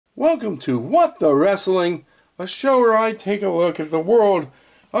Welcome to What the Wrestling, a show where I take a look at the world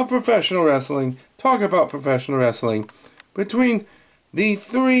of professional wrestling, talk about professional wrestling, between the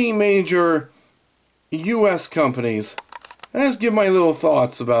three major U.S. companies, and just give my little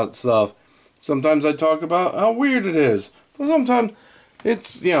thoughts about stuff. Sometimes I talk about how weird it is, but sometimes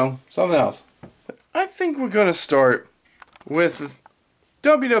it's, something else. I think we're going to start with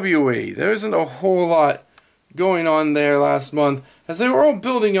WWE. There isn't a whole lot going on there last month, as they were all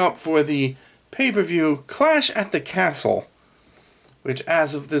building up for the pay-per-view Clash at the Castle, which,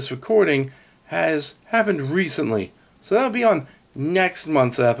 as of this recording, has happened recently. So that'll be on next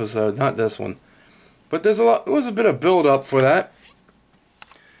month's episode, not this one. But there was a bit of build-up for that.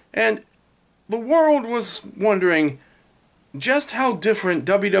 And the world was wondering just how different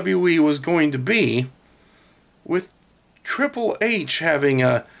WWE was going to be with Triple H having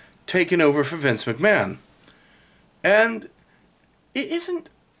taken over for Vince McMahon. And it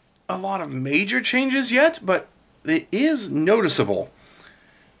isn't a lot of major changes yet, but it is noticeable.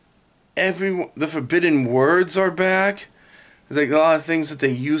 The forbidden words are back. There's like a lot of things that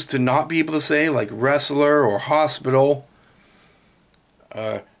they used to not be able to say, like wrestler or hospital,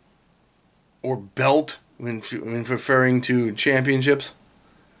 or belt when referring to championships.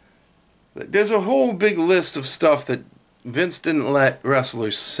 There's a whole big list of stuff that Vince didn't let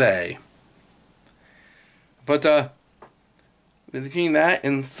wrestlers say. But between that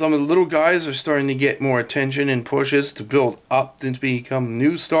and some of the little guys are starting to get more attention and pushes to build up and to become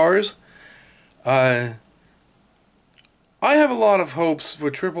new stars, I have a lot of hopes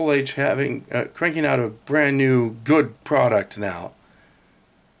for Triple H cranking out a brand new good product now.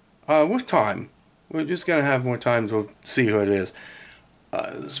 With time. We're just going to have more time to see who it is.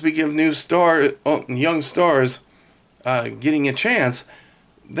 Speaking of young stars getting a chance,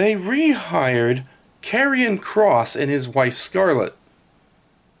 they rehired Karrion Kross and his wife Scarlett.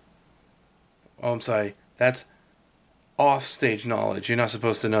 Oh, I'm sorry. That's off-stage knowledge. You're not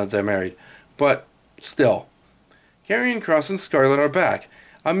supposed to know that they're married. But still, Karrion Kross and Scarlett are back,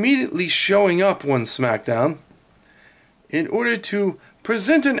 immediately showing up one SmackDown in order to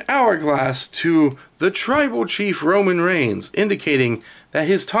present an hourglass to the tribal chief Roman Reigns, indicating that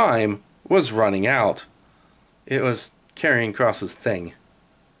his time was running out. It was Karrion Kross's thing.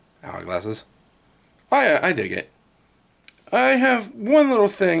 Hourglasses. I dig it. I have one little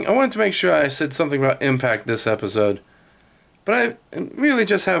thing. I wanted to make sure I said something about Impact this episode. But I really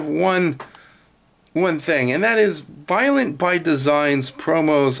just have one thing, and that is Violent by Design's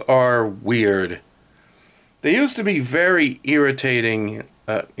promos are weird. They used to be very irritating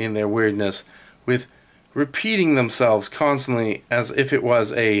in their weirdness, with repeating themselves constantly as if it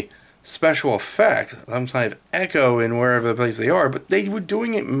was a special effect, some kind of echo in wherever the place they are, but they were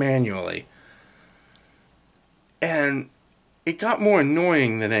doing it manually. And it got more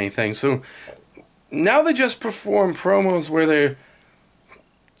annoying than anything. So now they just perform promos where they're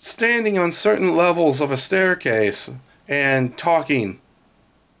standing on certain levels of a staircase and talking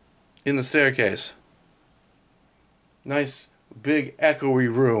in the staircase. Nice, big, echoey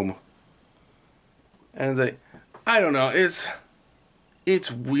room. And I don't know, it's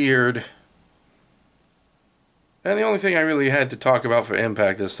weird. And the only thing I really had to talk about for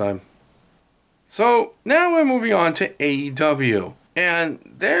Impact this time. So, now we're moving on to AEW. And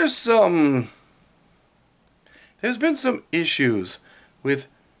there's been some issues with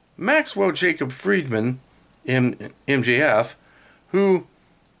Maxwell Jacob Friedman, MJF, who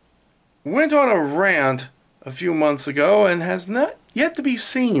went on a rant a few months ago and has not yet to be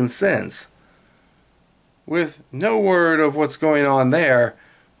seen since. With no word of what's going on there,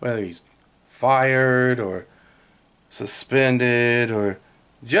 whether he's fired or suspended or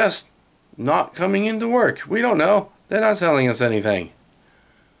just not coming into work. We don't know. They're not telling us anything.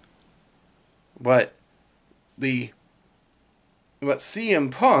 But CM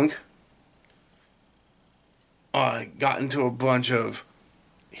Punk got into a bunch of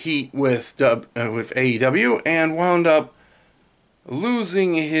heat with AEW and wound up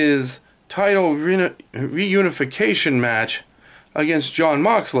losing his title reunification match against Jon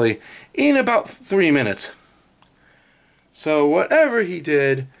Moxley in about 3 minutes. So whatever he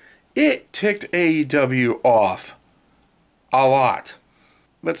did, it ticked AEW off a lot.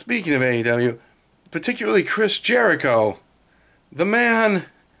 But speaking of AEW, particularly Chris Jericho, the man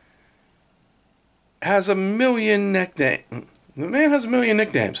has a million nicknames. The man has a million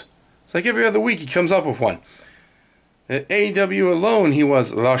nicknames. It's like every other week he comes up with one. At AEW alone, he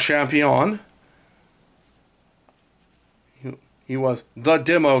was Le Champion. He was the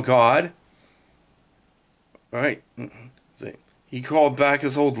Demo God. Right? He called back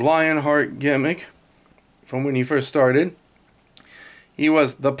his old Lionheart gimmick from when he first started. He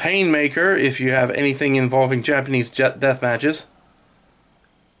was the Painmaker, if you have anything involving Japanese death matches.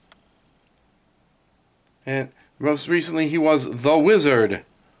 And most recently, he was the Wizard,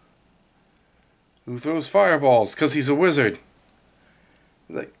 who throws fireballs because he's a wizard.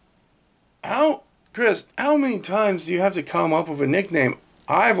 Like, Chris, how many times do you have to come up with a nickname?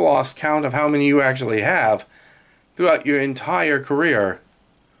 I've lost count of how many you actually have throughout your entire career.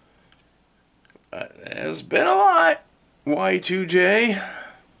 There's been a lot, Y2J.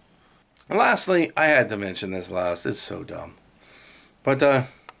 And lastly, I had to mention this last. It's so dumb. But,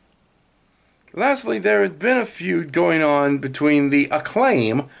 lastly, there had been a feud going on between the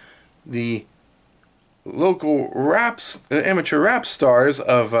Acclaim, the local amateur rap stars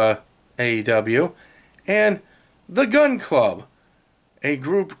of AEW, and the Gun Club, a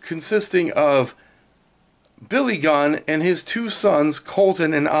group consisting of Billy Gunn and his two sons,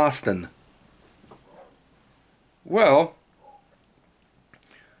 Colton and Austin. Well,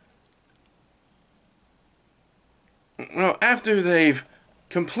 after they've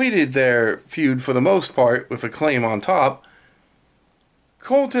completed their feud for the most part, with Acclaim on top,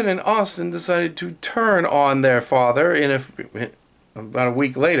 Colton and Austin decided to turn on their father about a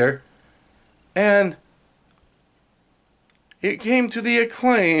week later, and it came to the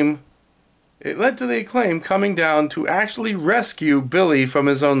Acclaim. It led to the Acclaim coming down to actually rescue Billy from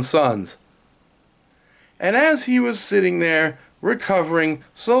his own sons. And as he was sitting there, recovering,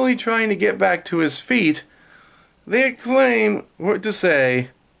 slowly trying to get back to his feet, the Acclaim were to say,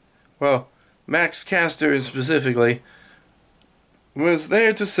 well, Max Caster specifically, was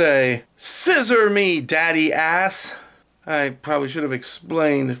there to say, "Scissor me, daddy ass." I probably should have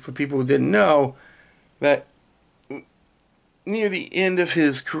explained for people who didn't know that near the end of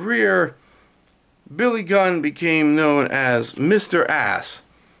his career, Billy Gunn became known as Mr. Ass,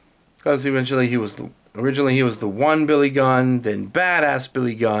 because originally he was the one Billy Gunn, then Badass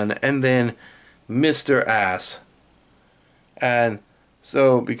Billy Gunn, and then Mr. Ass. And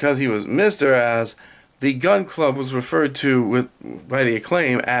so, because he was Mr. Ass, the Gun Club was referred to by the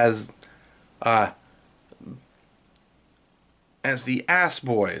Acclaim as the Ass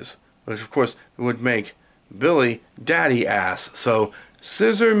Boys, which of course would make Billy Daddy Ass. So,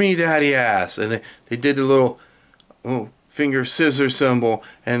 scissor me, daddy ass. And they did a little finger scissor symbol,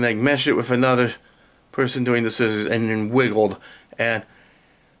 and they meshed it with another person doing the scissors, and then wiggled. And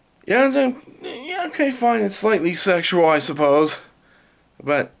yeah, okay, fine, it's slightly sexual, I suppose,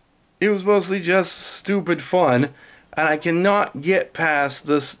 but it was mostly just stupid fun, and I cannot get past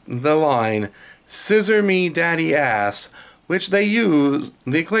the line, "Scissor me, daddy ass," which the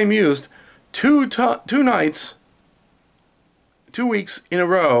Acclaim used two nights, 2 weeks in a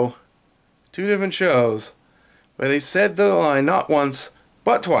row, 2 different shows, where they said the line not once,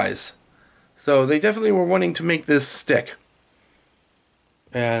 but twice. So they definitely were wanting to make this stick.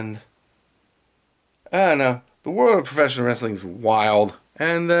 And I don't know, the world of professional wrestling is wild,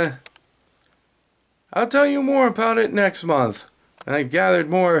 and I'll tell you more about it next month. And I've gathered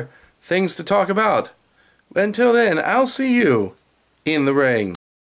more things to talk about. But until then, I'll see you in the ring.